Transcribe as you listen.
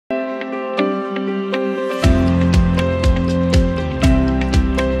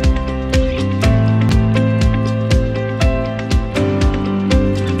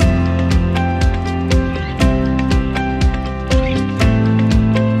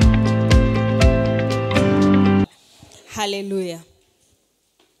Hallelujah.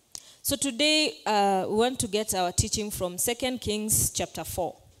 So today we want to get our teaching from 2 Kings chapter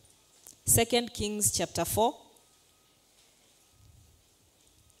 4. 2 Kings chapter 4.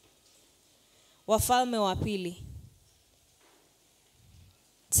 Wafalme wa pili.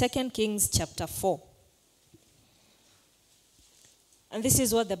 2 Kings chapter 4. And this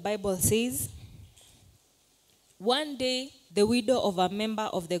is what the Bible says. One day, the widow of a member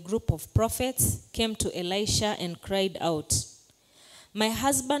of the group of prophets came to Elisha and cried out, "My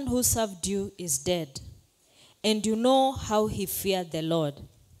husband who served you is dead, and you know how he feared the Lord.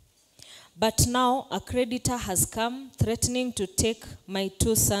 But now a creditor has come threatening to take my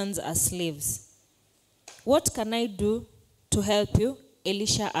 2 sons as slaves. What can I do to help you?"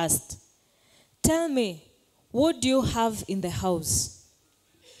 Elisha asked. "Tell me, what do you have in the house?"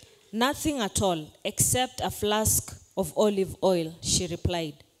 "Nothing at all, except a flask of olive oil," she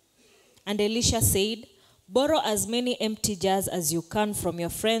replied. And Elisha said, "Borrow as many empty jars as you can from your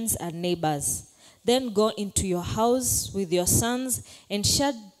friends and neighbors. Then go into your house with your sons and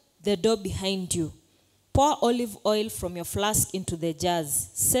shut the door behind you. Pour olive oil from your flask into the jars,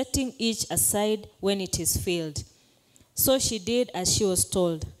 setting each aside when it is filled." So she did as she was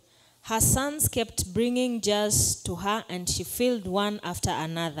told. Her sons kept bringing jars to her, and she filled one after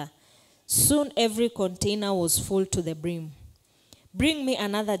another. Soon every container was full to the brim. "Bring me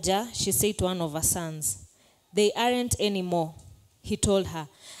another jar," she said to one of her sons. "They aren't anymore," he told her,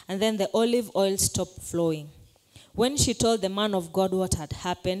 and then the olive oil stopped flowing. When she told the man of God what had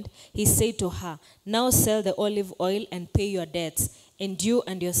happened, he said to her, "Now sell the olive oil and pay your debts, and you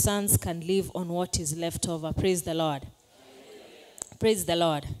and your sons can live on what is left over." Praise the Lord. Hallelujah. Praise the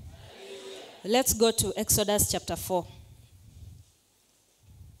Lord. Hallelujah. Let's go to Exodus chapter 4.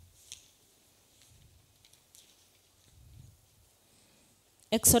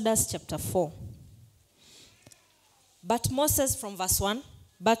 Exodus chapter 4. But Moses, from verse 1,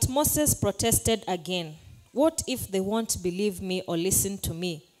 but Moses protested again. "What if they won't believe me or listen to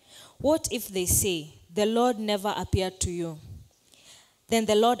me? What if they say, 'The Lord never appeared to you'?" Then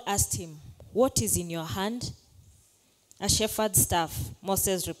the Lord asked him, "What is in your hand?" "A shepherd's staff,"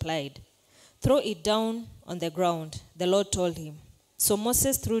 Moses replied. "Throw it down on the ground," the Lord told him. So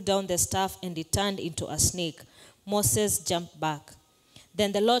Moses threw down the staff, and it turned into a snake. Moses jumped back.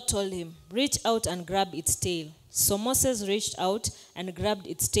 Then the Lord told him, "Reach out and grab its tail." So Moses reached out and grabbed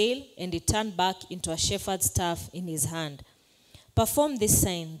its tail, and it turned back into a shepherd's staff in his hand. "Perform this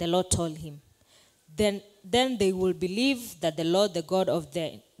sign," the Lord told him. Then they will believe that the Lord, the God of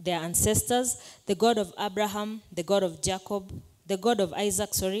their ancestors, the God of Abraham, the God of Jacob, the God of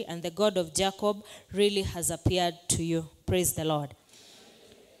Isaac, and the God of Jacob really has appeared to you. Praise the Lord.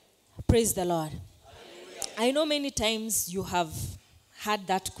 Praise the Lord. I know many times you have had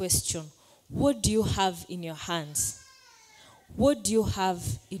that question. What do you have in your hands? What do you have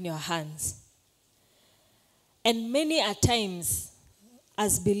in your hands? And many a times,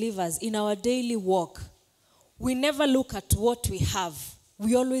 as believers in our daily walk, we never look at what we have.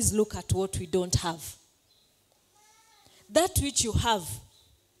 We always look at what we don't have. That which you have,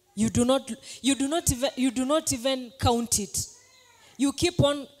 you do not even count it. You keep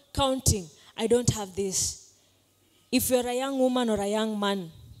on counting. I don't have this. If you're a young woman or a young man,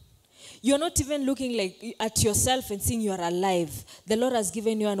 you're not even looking at yourself and seeing you are alive. The Lord has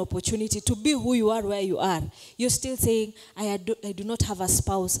given you an opportunity to be who you are where you are. You're still saying, I do not have a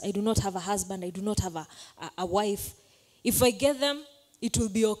spouse. I do not have a husband. I do not have a wife. If I get them, it will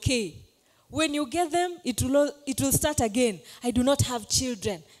be okay. When you get them, it will start again. I do not have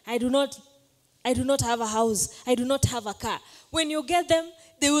children. I do not have a house. I do not have a car. When you get them,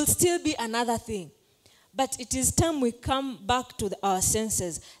 there will still be another thing. But it is time we come back to our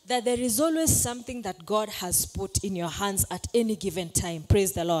senses that there is always something that God has put in your hands at any given time.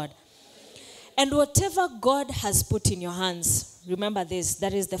 Praise the Lord. And whatever God has put in your hands, remember this,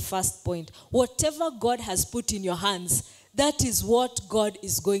 that is the first point. Whatever God has put in your hands, that is what God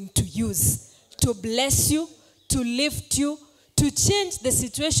is going to use to bless you, to lift you, to change the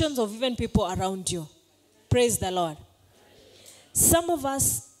situations of even people around you. Praise the Lord. Some of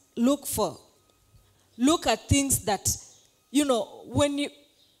us look at things that, when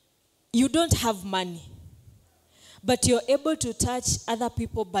you don't have money, but you're able to touch other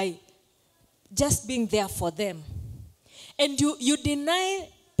people by just being there for them. And you deny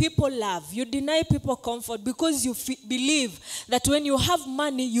people love, you deny people comfort because you believe that when you have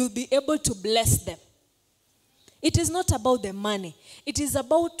money, you'll be able to bless them. It is not about the money. It is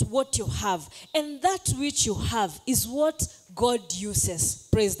about what you have. And that which you have is what God uses.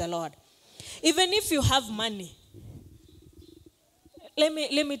 Praise the Lord. Even if you have money, let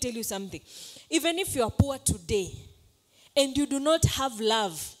me tell you something. Even if you are poor today, and you do not have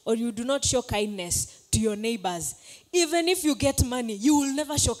love or you do not show kindness to your neighbors, even if you get money, you will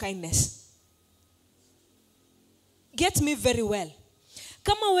never show kindness. Get me very well.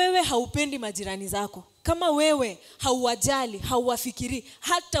 Kama wewe haupendi majirani zako, kama wewe hauwajali, hauwafikiri,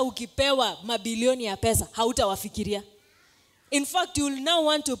 hata ukipewa mabilioni ya pesa, hautawafikiria. In fact, you will now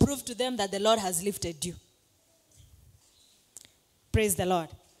want to prove to them that the Lord has lifted you. Praise the Lord.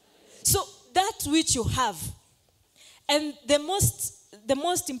 So that which you have, and the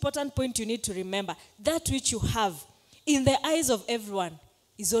most important point you need to remember, that which you have in the eyes of everyone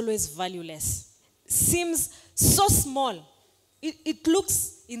is always valueless. Seems so small. It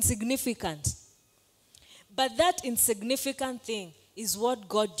looks insignificant. But that insignificant thing is what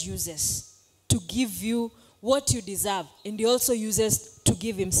God uses to give you what you deserve. And he also uses to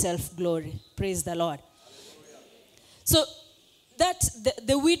give himself glory. Praise the Lord. So that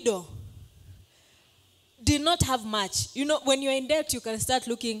the widow did not have much. You know, when you're in debt, you can start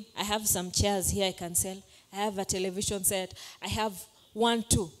looking. I have some chairs here I can sell. I have a television set. I have 1,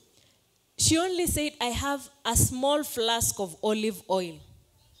 2. She only said, I have a small flask of olive oil.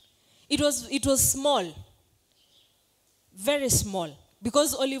 It was small. Very small.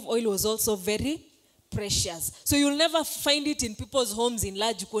 Because olive oil was also very precious. So you'll never find it in people's homes in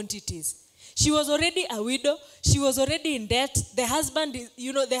large quantities. She was already a widow. She was already in debt. The husband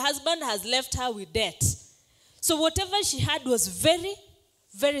has left her with debt. So whatever she had was very,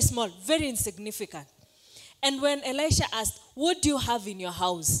 very small, very insignificant. And when Elisha asked, what do you have in your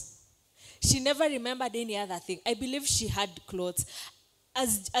house? She never remembered any other thing. I believe she had clothes.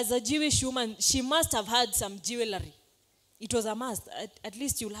 As a Jewish woman, she must have had some jewelry. It was a must. At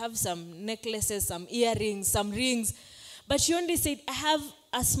least you'll have some necklaces, some earrings, some rings. But she only said, I have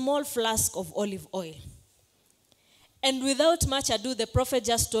a small flask of olive oil. And without much ado, the prophet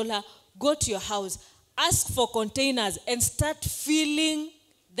just told her, go to your house, ask for containers, and start filling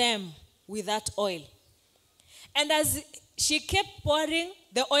them with that oil. And as she kept pouring,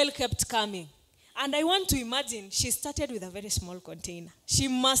 the oil kept coming. And I want to imagine she started with a very small container. She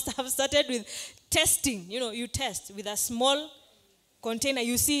must have started with testing. You know, you test with a small container.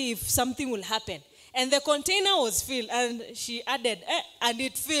 You see if something will happen. And the container was filled. And she added, and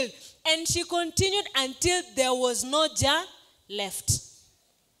it filled. And she continued until there was no jar left.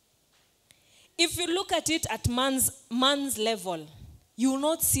 If you look at it at man's level, you will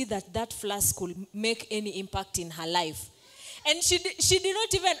not see that flask will make any impact in her life. And she did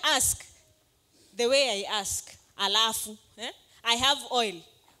not even ask the way I ask. Alafu. I have oil.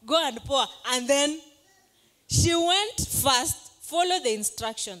 Go and pour. And then she went fast, followed the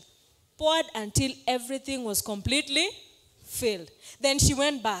instructions, poured until everything was completely filled. Then she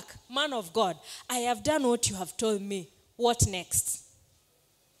went back. Man of God, I have done what you have told me. What next?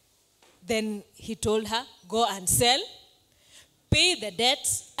 Then he told her, go and sell, pay the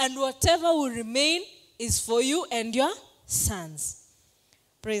debts, and whatever will remain is for you and your sons.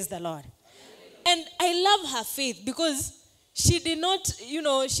 Praise the Lord. And I love her faith because she did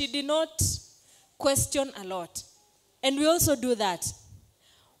not question a lot. And we also do that.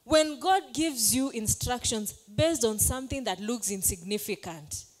 When God gives you instructions based on something that looks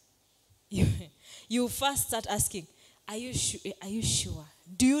insignificant, you first start asking, are you sure?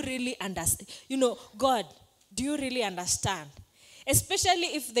 Do you really understand? God, do you really understand?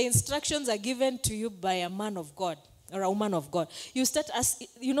 Especially if the instructions are given to you by a man of God or a woman of God. You start asking,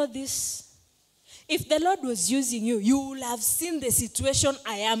 this. If the Lord was using you, you will have seen the situation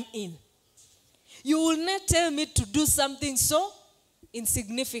I am in. You will not tell me to do something so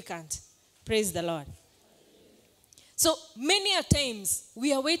insignificant. Praise the Lord. So many a times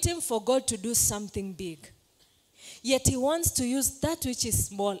we are waiting for God to do something big. Yet he wants to use that which is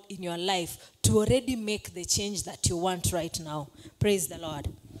small in your life to already make the change that you want right now. Praise the Lord.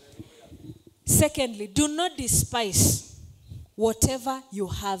 Secondly, do not despise whatever you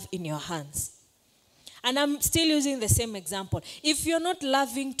have in your hands. And I'm still using the same example. If you're not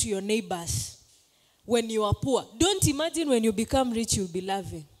loving to your neighbors when you are poor, don't imagine when you become rich you'll be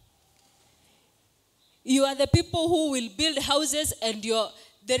loving. You are the people who will build houses and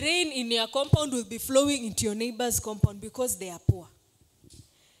the rain in your compound will be flowing into your neighbor's compound because they are poor.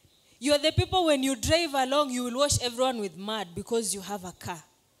 You are the people when you drive along, you will wash everyone with mud because you have a car.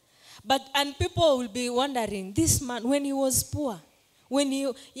 And people will be wondering, this man, when he was poor, when he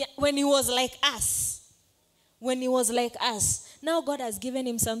was like us, now God has given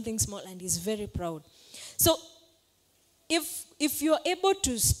him something small and he's very proud. So if you're able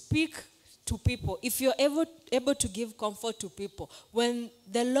to speak to people, if you're able to give comfort to people, when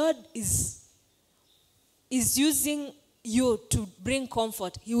the Lord is using you to bring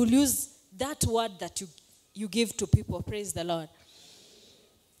comfort, he will use that word that you give to people. Praise the Lord.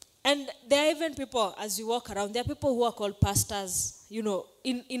 And there are even people, as you walk around, there are people who are called pastors. You know,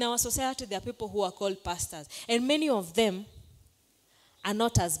 in our society, there are people who are called pastors. And many of them are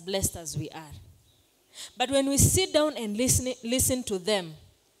not as blessed as we are. But when we sit down and listen to them,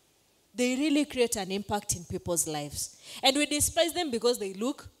 they really create an impact in people's lives. And we despise them because they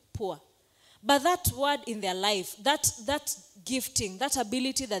look poor. But that word in their life, that gifting, that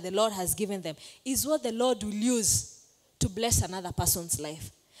ability that the Lord has given them is what the Lord will use to bless another person's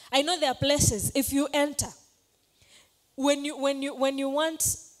life. I know there are places, if you enter, when you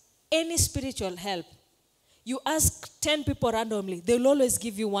want any spiritual help, you ask 10 people randomly, they will always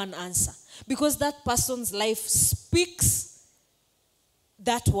give you one answer. Because that person's life speaks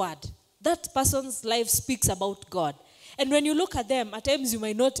that word. That person's life speaks about God. And when you look at them, at times you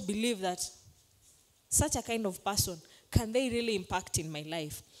might not believe that such a kind of person, can they really impact in my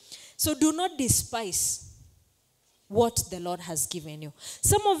life? So do not despise what the Lord has given you.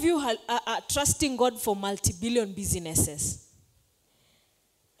 Some of you are trusting God for multi-billion businesses.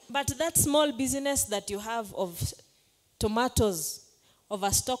 But that small business that you have of tomatoes, of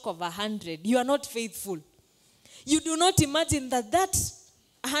a stock of 100, you are not faithful. You do not imagine that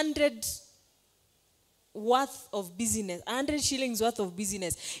 100 worth of business, 100 shillings worth of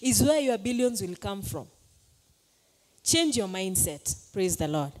business is where your billions will come from. Change your mindset. Praise the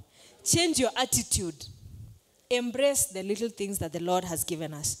Lord. Change your attitude. Embrace the little things that the Lord has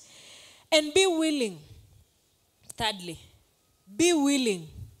given us. And be willing. Thirdly, be willing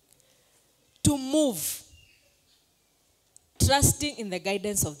to move, trusting in the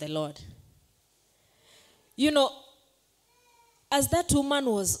guidance of the Lord. You know, as that woman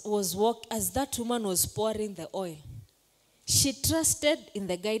was pouring the oil, she trusted in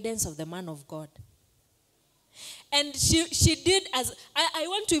the guidance of the man of God. And she did as, I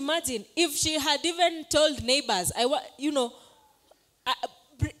want to imagine, if she had even told neighbors,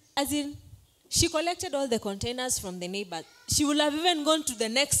 she collected all the containers from the neighbors. She would have even gone to the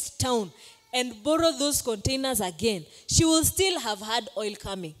next town and borrowed those containers again. She will still have had oil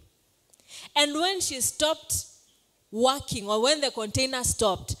coming. And when she stopped working, or when the container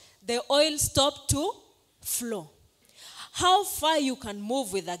stopped, the oil stopped to flow. How far you can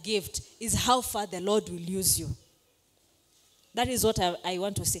move with a gift is how far the Lord will use you. That is what I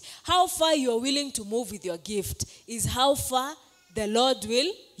want to say. How far you are willing to move with your gift is how far the Lord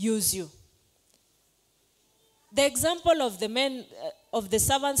will use you. The example of the men, of the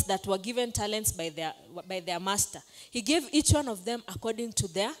servants that were given talents by their master, he gave each one of them according to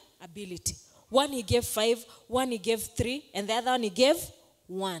their ability. One he gave 5, one he gave 3, and the other one he gave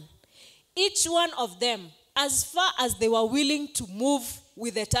 1. Each one of them, as far as they were willing to move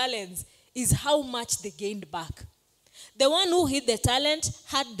with the talents, is how much they gained back. The one who hid the talent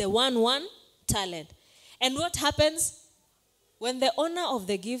had the one talent. And what happens when the owner of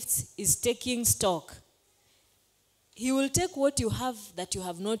the gifts is taking stock? He will take what you have that you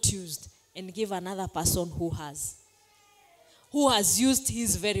have not used and give another person who has used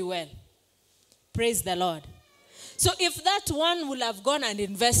his very well. Praise the Lord. So if that one will have gone and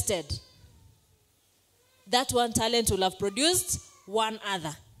invested, that one talent will have produced one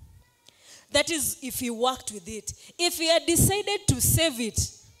other. That is, if he worked with it. If he had decided to save it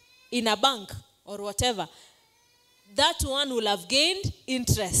in a bank or whatever, that one will have gained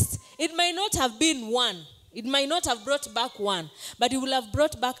interest. It might not have been 1. It might not have brought back 1, but it will have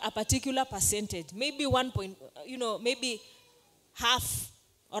brought back a particular percentage. Maybe maybe half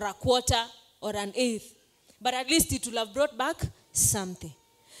or a quarter or an eighth. But at least it will have brought back something.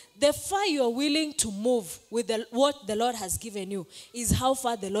 The far you are willing to move with what the Lord has given you is how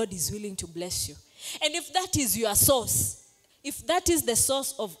far the Lord is willing to bless you. And if that is your source, if that is the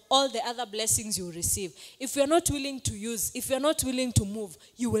source of all the other blessings you will receive, if you're not willing to use, if you're not willing to move,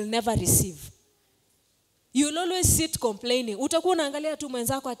 you will never receive. You will always sit complaining. Utakuwa unaangalia tu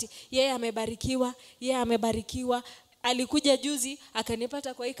mwenzako ati yeye amebarikiwa, alikuja juzi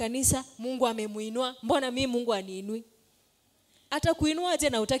akanipata kwa hii kanisa, Mungu amemuinua, mbona mimi Mungu aniinui? Hata kuinua aje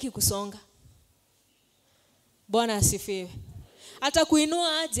na hutaki kusonga? Bwana asifiwe. Hata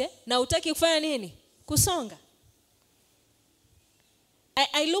kuinua aje na hutaki kufanya nini? Kusonga.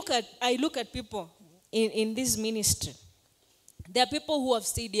 I look at people in this ministry. There are people who have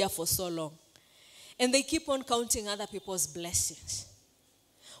stayed here for so long. And they keep on counting other people's blessings.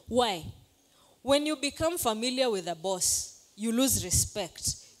 Why? When you become familiar with a boss, you lose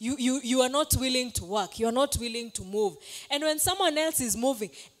respect. You are not willing to work. You are not willing to move. And when someone else is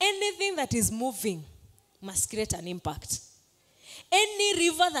moving, anything that is moving must create an impact. Any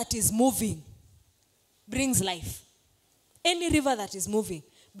river that is moving brings life. Any river that is moving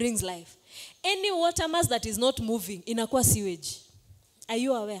brings life. Any water mass that is not moving, inakuwa sewage. Are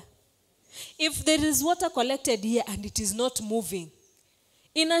you aware? If there is water collected here and it is not moving,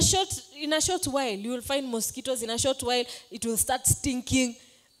 in a short while, you will find mosquitoes. In a short while, it will start stinking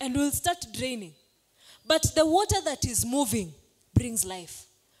and will start draining. But the water that is moving brings life,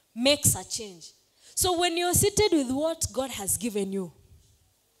 makes a change. So when you're seated with what God has given you,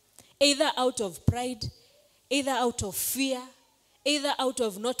 either out of pride, either out of fear, either out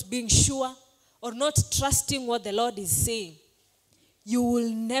of not being sure or not trusting what the Lord is saying, you will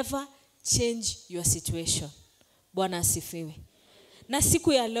never change your situation. Bwana asifiwe. Na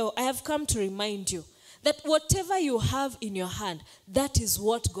siku ya leo, I have come to remind you that whatever you have in your hand, that is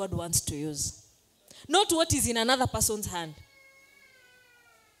what God wants to use. Not what is in another person's hand.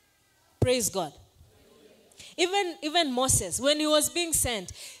 Praise God. Even Moses, when he was being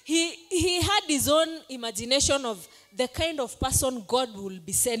sent, he had his own imagination of the kind of person God will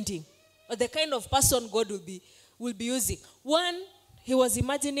be sending, or the kind of person God will be using. One, he was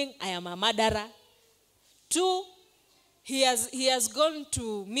imagining, I am a murderer. Two, he has gone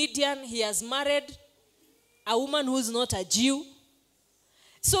to Midian. He has married a woman who is not a Jew.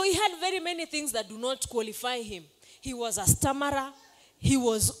 So he had very many things that do not qualify him. He was a stammerer. He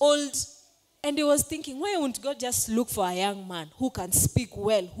was old. And he was thinking, why won't God just look for a young man who can speak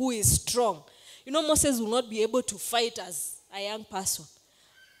well, who is strong? You know, Moses will not be able to fight as a young person.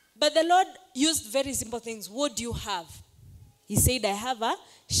 But the Lord used very simple things. What do you have? He said, I have a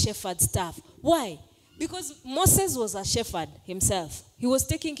shepherd's staff. Why? Because Moses was a shepherd himself. He was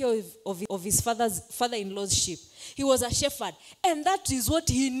taking care of his father-in-law's sheep. He was a shepherd. And that is what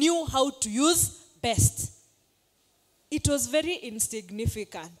he knew how to use best. It was very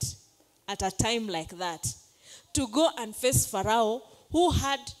insignificant at a time like that to go and face Pharaoh, who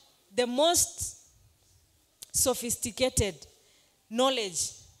had the most sophisticated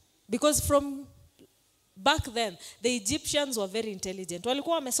knowledge. Because from back then, the Egyptians were very intelligent.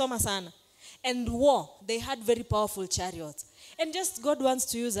 Walikuwa wamesoma sana. And war, they had very powerful chariots. And just God wants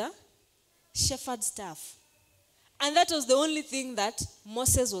to use a shepherd staff. And that was the only thing that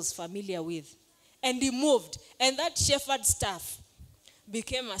Moses was familiar with. And he moved. And that shepherd staff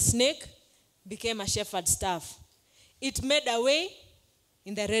became a snake, became a shepherd staff. It made a way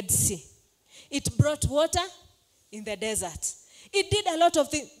in the Red Sea. It brought water in the desert. It did a lot of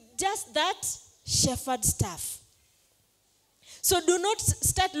things. Just that shepherd staff. So do not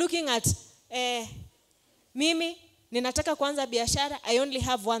start looking at, Mimi, ninataka kuanza biashara, I only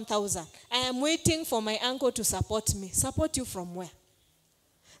have 1,000. I am waiting for my uncle to support me. Support you from where?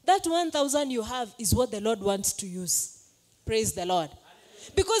 That 1,000 you have is what the Lord wants to use. Praise the Lord.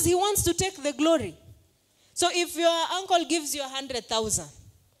 Because he wants to take the glory. So if your uncle gives you 100,000,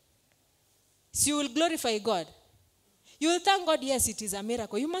 so you will glorify God. You will thank God, yes, it is a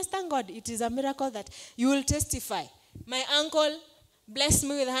miracle. You must thank God. It is a miracle that you will testify. My uncle blessed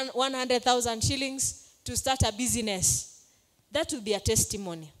me with 100,000 shillings to start a business. That will be a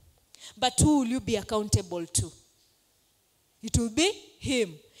testimony. But who will you be accountable to? It will be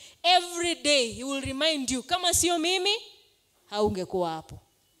him. Every day he will remind you, kama sio mimi, haungekuwa hapo.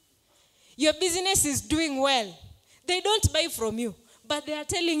 Your business is doing well. They don't buy from you. But they are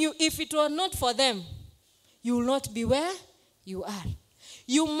telling you, if it were not for them, you will not be where you are.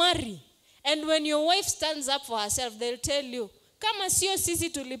 You marry. And when your wife stands up for herself, they'll tell you, kama sio sisi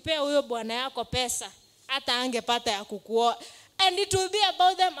tulipea huyo bwana yako pesa, hata angepata ya kukuoa. And it will be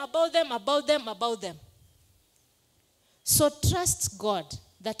about them, about them, about them, about them. So trust God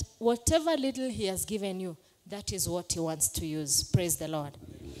that whatever little he has given you, that is what he wants to use. Praise the Lord.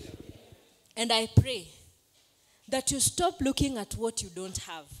 And I pray that you stop looking at what you don't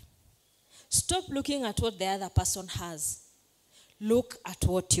have. Stop looking at what the other person has. Look at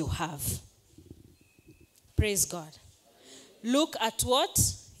what you have. Praise God. Look at what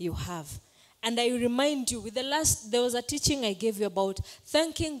you have. And I remind you, there was a teaching I gave you about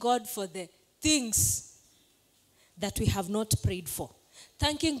thanking God for the things that we have not prayed for.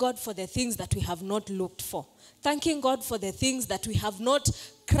 Thanking God for the things that we have not looked for. Thanking God for the things that we have not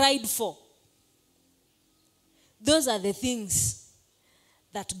cried for. Those are the things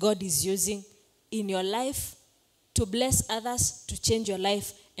that God is using in your life to bless others, to change your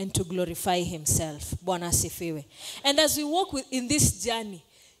life, and to glorify himself. Bwana asifiwe. And as we walk in this journey,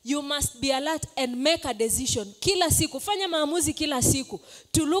 you must be alert and make a decision. Kila siku, fanya maamuzi kila siku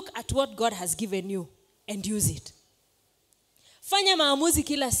to look at what God has given you and use it. Fanya maamuzi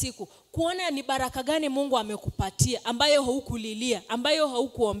kila siku kuona ni baraka gani Mungu amekupatia, ambayo haukulilia, ambayo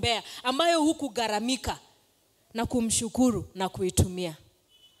haukuombea, ambayo hukugaramika, na kumshukuru na kuitumia.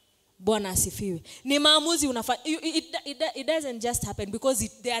 Bwana asifiwe. Ni maamuzi unafanya. It doesn't just happen because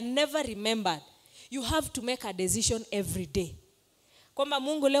they are never remembered. You have to make a decision every day. Kwamba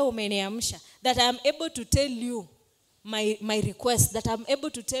Mungu leo umeniamsha, that I am able to tell you my request, that I am able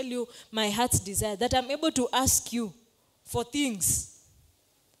to tell you my heart's desire, that I am able to ask you for things.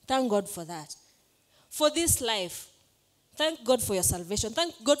 Thank God for that. For this life, thank God for your salvation.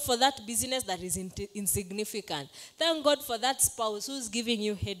 Thank God for that business that is insignificant. Thank God for that spouse who's giving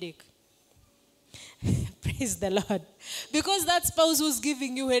you headache. Praise the Lord. Because that spouse who's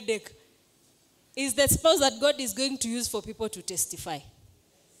giving you headache is the spouse that God is going to use for people to testify.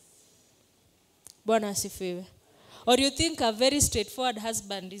 Bwana asifiwe. Or you think a very straightforward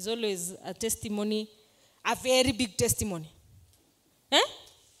husband is always a testimony, a very big testimony? Eh?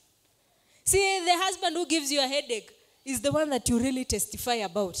 See, the husband who gives you a headache is the one that you really testify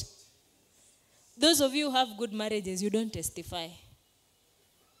about. Those of you who have good marriages, you don't testify.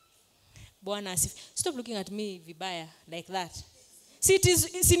 Bwana asifiwe. Stop looking at me vibaya like that. See,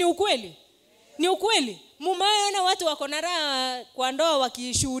 ni ukweli. Ni ukweli. Mumeona watu wako na raha kwa ndoa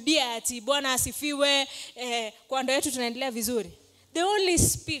wakishuhudia ati Bwana asifiwe, kwa ndoa yetu tunaendelea vizuri. They only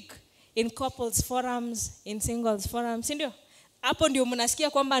speak in couples forums, in singles forums, ndio? Hapo ndio mnasikia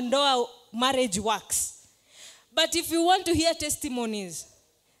kwamba ndoa, marriage works. But if you want to hear testimonies,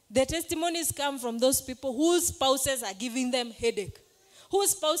 the testimonies come from those people whose spouses are giving them headache,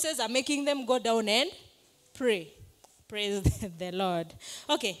 whose spouses are making them go down and pray. Praise the Lord.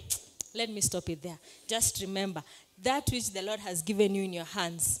 Okay, let me stop it there. Just remember, that which the Lord has given you in your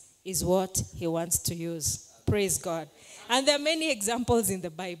hands is what he wants to use. Praise God. And there are many examples in the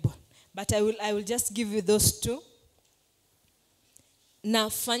Bible, but I will just give you those two.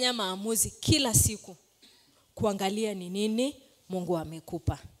 Nafanya maamuzi kila siku kuangalia ni nini Mungu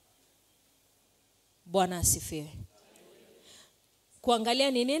amekupa. Bwana asifiwe.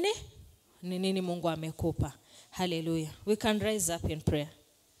 Kuangalia ni nini? Ni nini Mungu amekupa. Hallelujah. We can rise up in prayer.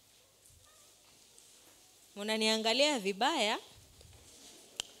 Munaniangalia vibaya.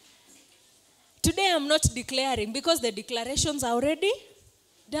 Today I'm not declaring because the declarations are already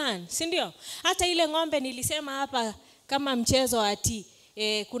done. Si ndio? Hata ile ng'ombe nilisema hapa kama mchezo ati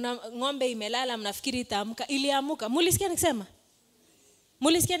kuna ng'ombe imelala mnafikiri itaamka, iliamuka. Mulisikia nikisema?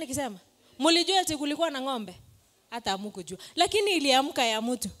 Mulisikia nikisema? Mulijua ati kulikuwa na ng'ombe? Hata hamkujua. Lakini iliamka ya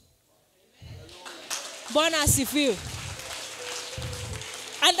mtu. Bwana asifiwe.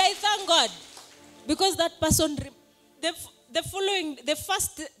 And I thank God because that person, the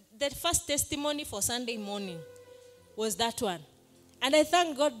first testimony for Sunday morning was that one. And I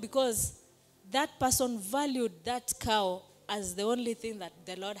thank God because that person valued that cow as the only thing that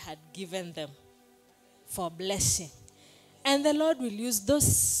the Lord had given them for blessing. And the Lord will use those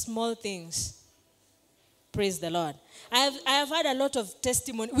small things. Praise the Lord. I have had a lot of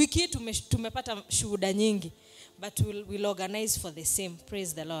testimony. Wiki tumepata shuhuda nyingi, but we'll organize for the same.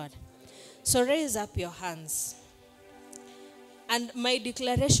 Praise the Lord. So raise up your hands. And my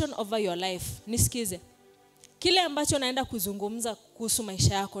declaration over your life, nisikize. Kile ambacho naenda kuzungumza kuhusu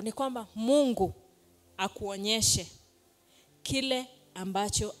maisha yako ni kwamba Mungu akuonyeshe kile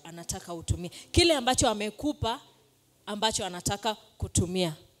ambacho anataka utumie. Kile ambacho amekupa ambacho anataka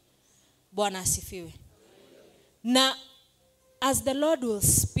kutumia. Bwana asifiwe. Na as the Lord will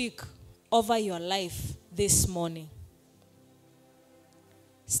speak over your life this morning,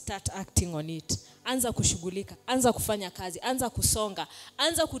 start acting on it. Anza kushughulika, anza kufanya kazi, anza kusonga,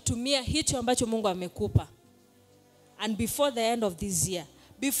 anza kutumia hicho ambacho Mungu amekupa. And before the end of this year,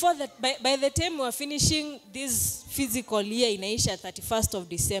 by the time we are finishing this physical year inaisha 31st of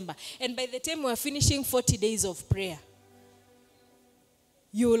December, and by the time we are finishing 40 days of prayer,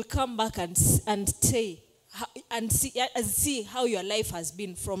 you will come back and say and see how your life has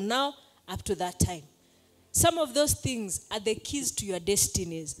been from now up to that time. Some of those things are the keys to your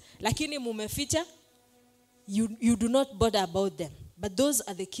destinies. Lakini mumeficha, you do not bother about them. But those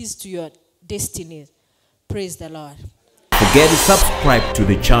are the keys to your destinies. Praise the Lord. Forget to subscribe to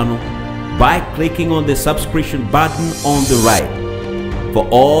the channel by clicking on the subscription button on the right. For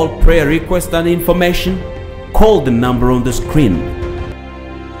all prayer requests and information, call the number on the screen.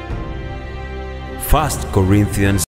 1 Corinthians